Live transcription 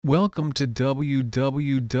Welcome to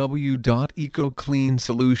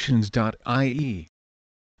www.ecocleansolutions.ie.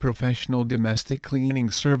 Professional domestic cleaning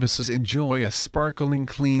services. Enjoy a sparkling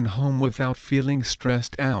clean home without feeling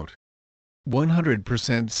stressed out.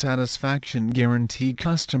 100% satisfaction guarantee.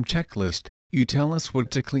 Custom checklist. You tell us what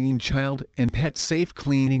to clean. Child and pet safe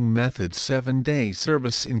cleaning methods. 7-day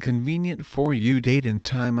service. Inconvenient for you. Date and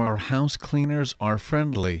time. Our house cleaners are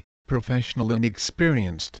friendly, professional and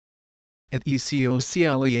experienced. At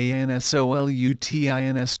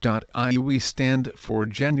ecocleansolutions.ie we stand for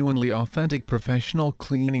genuinely authentic professional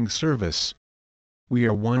cleaning service. We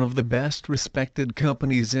are one of the best respected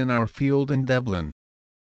companies in our field in Dublin.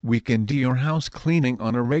 We can do your house cleaning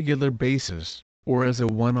on a regular basis, or as a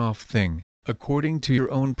one-off thing, according to your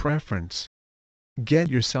own preference. Get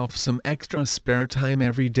yourself some extra spare time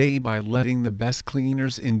every day by letting the best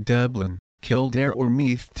cleaners in Dublin, Kildare or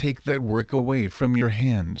Meath take that work away from your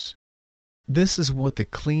hands. This is what the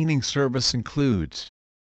cleaning service includes.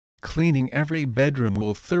 Cleaning every bedroom.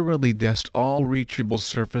 Will thoroughly dust all reachable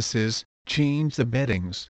surfaces, change the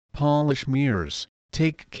beddings, polish mirrors,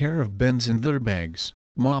 take care of bins and their bags,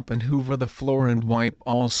 mop and hoover the floor and wipe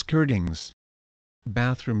all skirtings.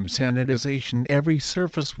 Bathroom sanitization. Every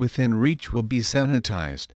surface within reach will be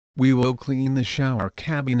sanitized. We will clean the shower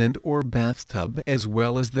cabinet or bathtub as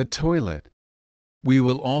well as the toilet. We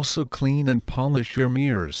will also clean and polish your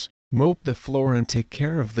mirrors, mop the floor and take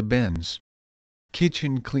care of the bins.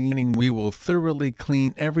 Kitchen cleaning. We will thoroughly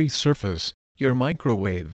clean every surface, your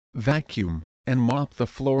microwave, vacuum, and mop the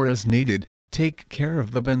floor as needed, take care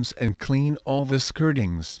of the bins and clean all the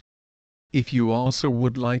skirtings. If you also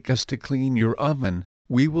would like us to clean your oven,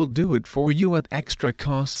 we will do it for you at extra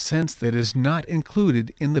cost since that is not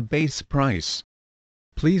included in the base price.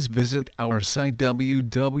 Please visit our site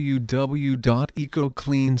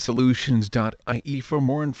www.ecocleansolutions.ie for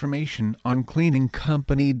more information on Cleaning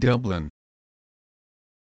Company Dublin.